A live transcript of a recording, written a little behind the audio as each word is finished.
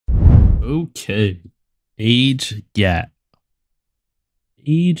Okay. Age gap.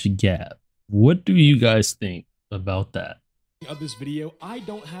 Age gap. What do you guys think about that? Of this video, I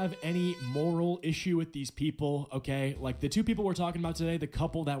don't have any moral issue with these people, okay? Like the two people we're talking about today, the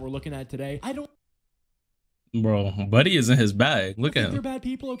couple that we're looking at today, I don't Bro, Buddy is in his bag. Look at think they're him. bad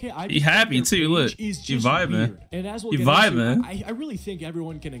people, okay? I He just think happy their too. Look. age is He just vibing. weird. And as we'll He get vibing. into, I really think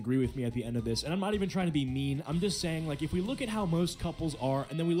everyone can agree with me at the end of this. And I'm not even trying to be mean. I'm just saying, like, if we look at how most couples are,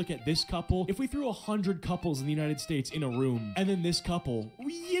 and then we look at this couple, if we threw 100 couples in the United States in a room, and then this couple,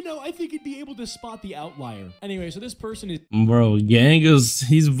 I think it'd be able to spot the outlier. Anyway, so this person is Bro,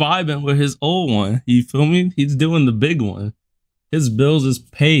 he's vibing with his old one. You feel me? He's doing the big one. His bills is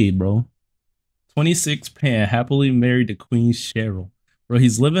paid, bro. 26 pan, happily married to Queen Cheryl. Bro,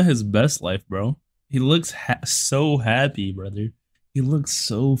 he's living his best life, bro. He looks so happy, brother. He looks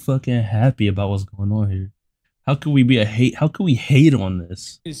so fucking happy about what's going on here. How could we how could we hate on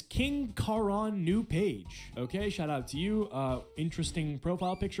this? is King Karan New Page. Okay, shout out to you. Interesting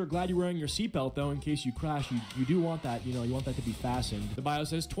profile picture. Glad you're wearing your seatbelt though, in case you crash. You do want that, you want that to be fastened. The bio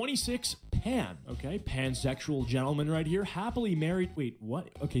says 26 pan. Okay, pansexual gentleman right here. Happily married. Wait, what?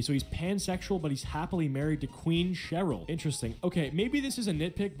 Okay, so he's pansexual, but he's happily married to Queen Cheryl. Interesting. Okay, maybe this is a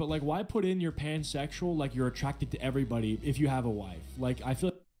nitpick, but like, why put in your pansexual like you're attracted to everybody if you have a wife? Like, I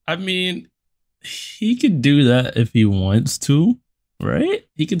feel. I mean, he could do that if he wants to, right?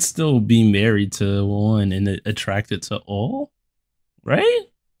 He could still be married to one and attracted to all, right?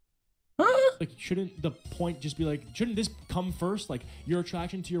 Huh? Like, shouldn't the point just be like, shouldn't this come first? Like, your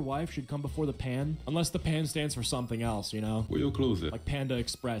attraction to your wife should come before the pan? Unless the pan stands for something else, Where you'll close it. Like Panda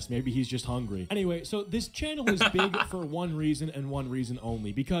Express. Maybe he's just hungry. Anyway, so this channel is big for one reason and one reason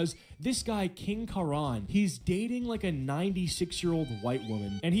only. Because this guy, King Karan, he's dating like a 96-year-old white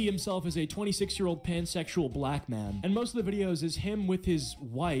woman. And he himself is a 26-year-old pansexual black man. And most of the videos is him with his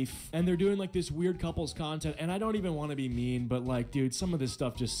wife. And they're doing like this weird couples content. And I don't even want to be mean, but like, dude, some of this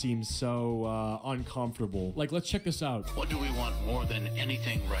stuff just seems so uncomfortable. Like, let's check this out. What do we want more than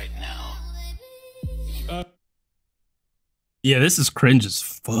anything right now? Yeah, this is cringe as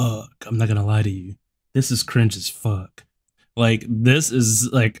fuck. I'm not gonna lie to you. This is cringe as fuck. Like, this is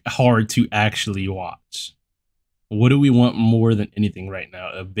like hard to actually watch. What do we want more than anything right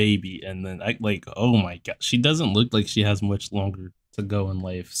now? A baby. And then oh my god, she doesn't look like she has much longer to go in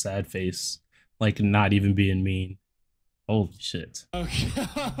life. Sad face. Like, not even being mean. Holy shit. Okay.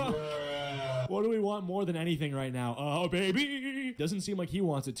 What do we want more than anything right now? Oh, baby. Doesn't seem like he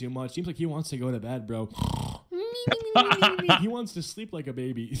wants it too much. Seems like he wants to go to bed, bro. He wants to sleep like a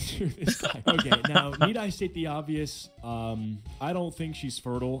baby. This guy. Okay, now, need I state the obvious? I don't think she's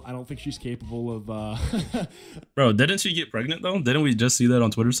fertile. I don't think she's capable of, Bro, didn't she get pregnant, though? Didn't we just see that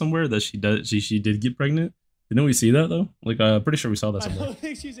on Twitter somewhere, that she did get pregnant? Didn't we see that, though? Like, pretty sure we saw that I somewhere. don't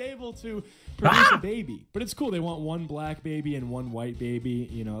think she's able to produce a baby. But it's cool. They want one black baby and one white baby.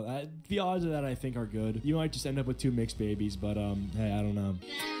 The odds of that, I think, are good. You might just end up with two mixed babies, but, hey, I don't know.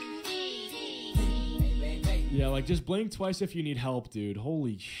 Yeah, like, just blink twice if you need help, dude.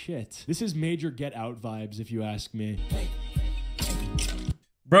 Holy shit. This is major Get Out vibes, if you ask me.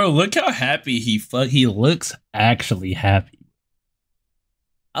 Bro, look how happy he looks actually happy.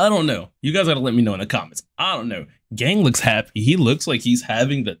 I don't know. You guys gotta let me know in the comments. I don't know. Gang looks happy. He looks like he's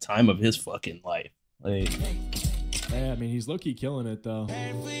having the time of his fucking life. Like, Yeah, I mean, he's low-key killing it, though.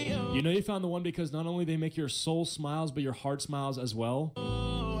 You found the one because not only they make your soul smiles, but your heart smiles as well.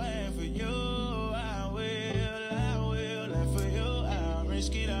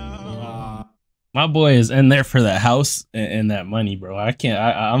 my boy is in there for that house and that money, bro. I'm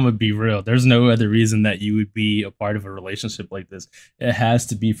gonna be real. There's no other reason that you would be a part of a relationship like this. It has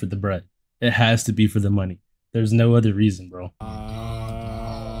to be for the bread. It has to be for the money. There's no other reason, bro.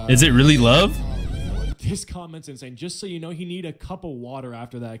 Is it really love? This comment's insane. Just so you know, he need a cup of water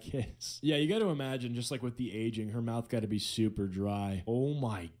after that kiss. Yeah, you got to imagine, just like with the aging, her mouth got to be super dry. Oh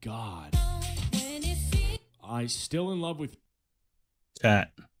my god. I still in love with...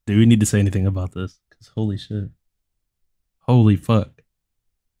 Chat. Do we need to say anything about this? Because holy shit. Holy fuck.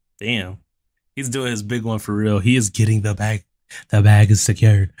 Damn. He's doing his big one for real. He is getting the bag. The bag is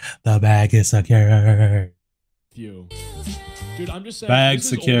secured. The bag is secured. You. Dude, I'm just saying. Bag this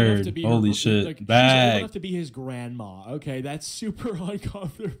is old secured. enough to be Holy her, shit. Like, she's Bag. old enough to be his grandma. Okay, that's super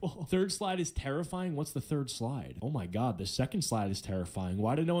uncomfortable. Third slide is terrifying. What's the third slide? Oh my god, the second slide is terrifying.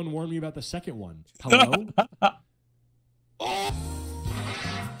 Why did no one warn me about the second one? Hello?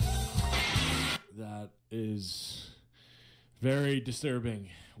 That is very disturbing.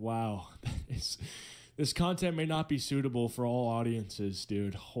 Wow. This content may not be suitable for all audiences,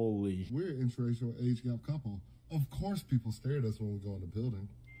 dude. Holy. We're an interracial age gap couple. Of course people stare at us when we go in the building.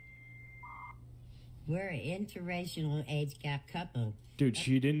 We're an interracial age gap couple. Dude,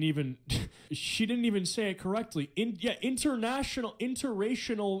 she didn't even say it correctly. Interracial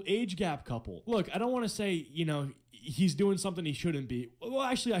age gap couple. Look, I don't want to say, you know, he's doing something he shouldn't be. Well,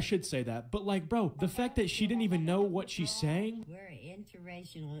 actually, I should say that. But like, bro, the fact that she didn't even know what she's saying. We're an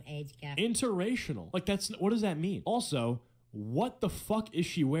interracial age gap. Interracial. Like, what does that mean? Also, what the fuck is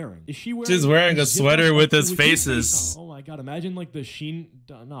she wearing? Is she wearing? She's wearing a sweater with his faces. Oh my god! Imagine like the Sheen.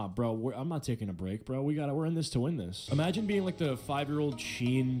 Nah, bro. I'm not taking a break, bro. We're in this to win this. Imagine being like the 5-year-old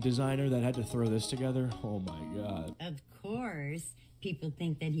Sheen designer that had to throw this together. Oh my god. Of course, people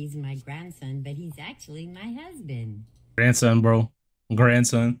think that he's my grandson, but he's actually my husband. Grandson, bro.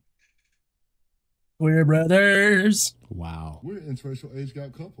 Grandson. We're brothers. Wow. We're an interracial age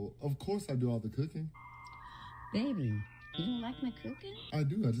gap couple. Of course I do all the cooking. Baby, you don't like my cooking? I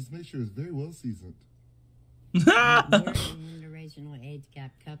do. I just make sure it's very well seasoned. We're an interracial age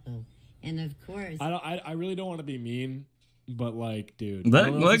gap couple. And of course... I really don't want to be mean, but like, dude...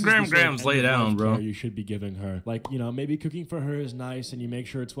 Let Grams lay down, bro. You should be giving her. Like, you know, maybe cooking for her is nice and you make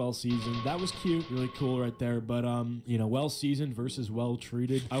sure it's well seasoned. That was cute. Really cool right there. But, you know, well seasoned versus well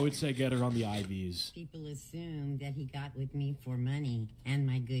treated. I would say get her on the IVs. People assume that he got with me for money and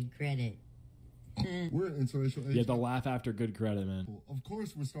my good credit. We're an interracial age Yeah, the laugh after good credit, man. couple. Of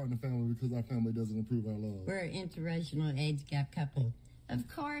course we're starting a family because our family doesn't approve our love. We're an interracial age gap couple. Of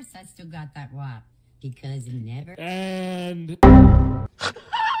course I still got that wop. Because he never... And...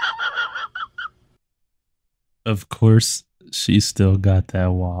 Of course, she still got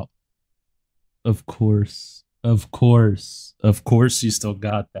that wop. Of course. Of course. Of course, she still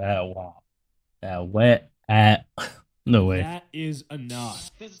got that wop. That wet at... No way. That is enough.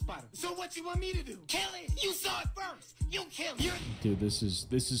 There's a spider. So what you want me to do? Kill it? You saw it first. You kill it. Dude, this is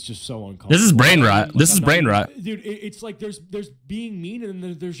just so uncomfortable. This is brain rot. This is brain rot. Dude, it's like there's being mean and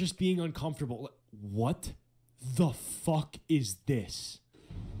then there's just being uncomfortable. Like, what the fuck is this?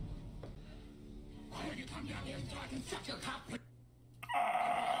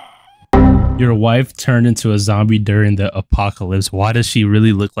 Your wife turned into a zombie during the apocalypse. Why does she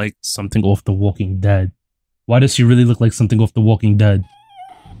really look like something off The Walking Dead? Why does she really look like something off The Walking Dead?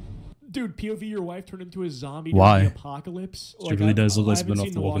 Dude, POV, your wife turned into a zombie Why? during the apocalypse. She really does look like I haven't something seen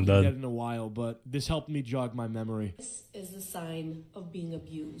off The The Walking Walking Dead. in a while, but this helped me jog my memory. This is the sign of being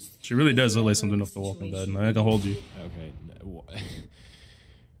abused. She really does look like something off The Walking Dead, man. I can hold you. Okay.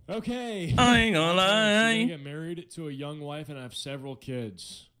 Okay. I ain't gonna I'm lie. gonna get married to a young wife and have several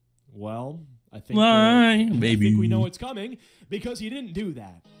kids. Well, I think Why, I baby? think we know it's coming because he didn't do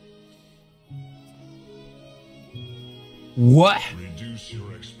that. What? Reduce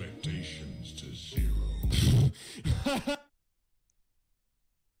your expectations to 0.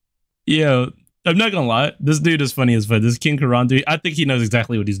 Yo, I'm not gonna lie. This dude is funny as fuck. This King Karan dude, I think he knows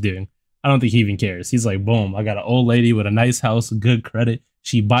exactly what he's doing. I don't think he even cares. He's like, boom, I got an old lady with a nice house, good credit.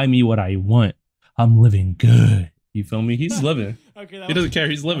 She buy me what I want. I'm living good. You feel me? He's living. Okay, He doesn't care.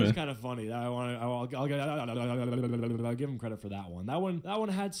 He's That was living. kind of funny. I'll give him credit for that one. That one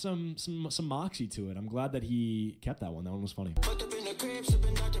had some moxie to it. I'm glad that he kept that one. That one was funny.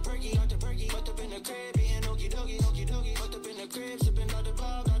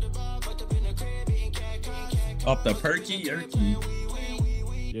 Off the perky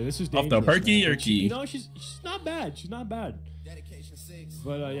yerky. Yeah, this is Off the dangerous, perky man. But yerky. You know, she's not bad. She's not bad.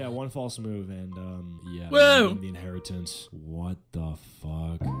 But yeah, one false move and yeah. Whoa. The inheritance. What the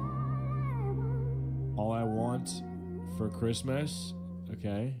fuck? All I want for Christmas,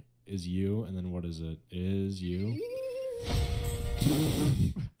 okay, is you. And then what is it? Is you.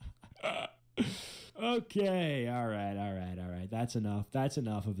 Okay, all right. That's enough. That's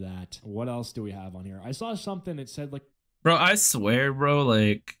enough of that. What else do we have on here? I saw something that said like, Bro, I swear, bro,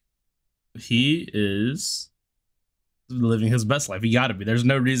 like, he is living his best life. He gotta be. There's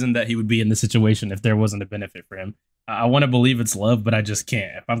no reason that he would be in this situation if there wasn't a benefit for him. I want to believe it's love, but I just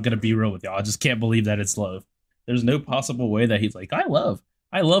can't. If I'm gonna be real with y'all, I just can't believe that it's love. There's no possible way that he's like, I love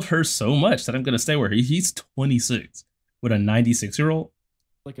her so much that I'm gonna stay with her. He's 26 with a 96-year-old.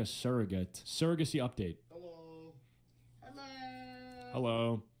 like a surrogacy update. Hello.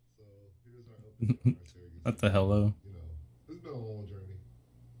 Hello. So here's our update on our surrogacy. What the hello? You know, it's been a long journey.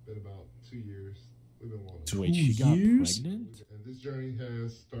 Been about 2 years. We've been wanting. Wait, she got years? pregnant? And this journey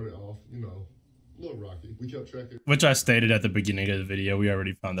has started off, you know, a little rocky. We kept track of Which I stated at the beginning of the video. We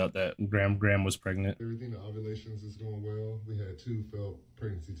already found out that Graham was pregnant. everything. The ovulations is going well. We had 2 failed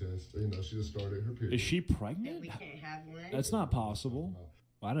pregnancy tests. You know, she just started her period. Is she pregnant? We can't have one. That's not possible.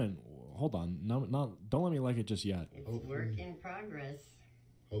 I didn't. Hold on. No, don't let me like it just yet. It's work in progress.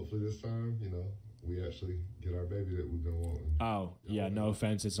 Hopefully this time, you know, we actually get our baby that we've been wanting. Oh, yeah, no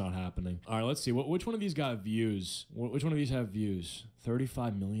offense, it's not happening. All right, let's see. Which one of these got views? Which one of these have views?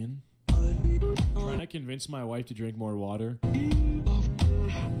 35 million? Trying to convince my wife to drink more water.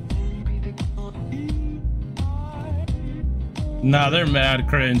 Nah, they're mad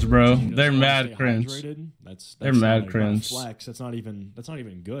cringe, bro. They're mad cringe. They're mad cringe. Flex. That's not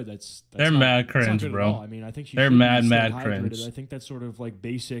even good. They're mad cringe, bro. I mean, I think they're mad cringe. I think that's sort of like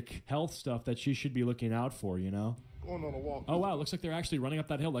basic health stuff that she should be looking out for, you know? Going on a walk. Oh wow, looks like they're actually running up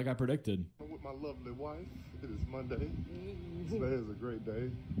that hill like I predicted. With my lovely wife. It is Monday. Today is a great day.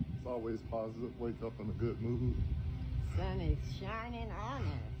 It's always positive. Wake up in a good mood. Sun is shining on us.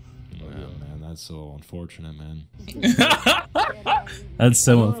 Oh, man, that's so unfortunate, man. That's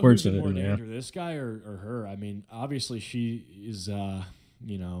so unfortunate, man. This guy or her? I mean, obviously she is,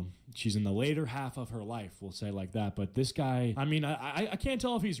 you know, she's in the later half of her life, we'll say like that. But this guy, I mean, I can't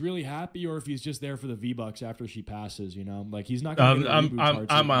tell if he's really happy or if he's just there for the V-Bucks after she passes, you know? Like, he's not going to I'm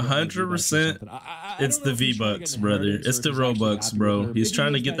 100%. It's the V-Bucks, brother. It's the Robux, bro. He's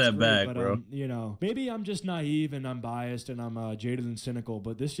trying to get that bag, bro. You know, maybe I'm just naive and I'm biased and I'm jaded and cynical,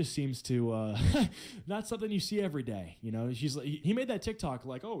 but this just seems to not something you see every day, you know? He made that TikTok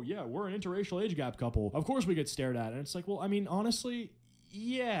like, oh, yeah, we're an interracial age gap couple. Of course we get stared at. And it's like, well, I mean, honestly...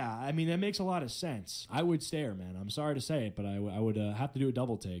 Yeah, I mean, that makes a lot of sense. I would stare, man. I'm sorry to say it, but I would have to do a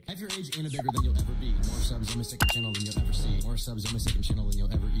double take. Have your age and a bigger than you'll ever be. More subs on my second channel than you'll ever see. More subs on my second channel than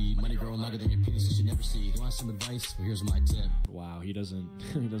you'll ever eat. Money growing longer than your penis you never see. You want some advice? Well, here's my tip. Wow, he doesn't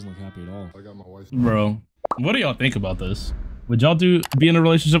look happy at all. I got my wife. Bro, what do y'all think about this? Would y'all be in a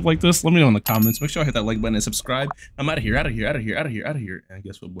relationship like this? Let me know in the comments. Make sure I hit that like button and subscribe. I'm out of here, And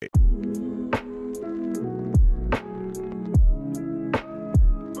guess what? Wait.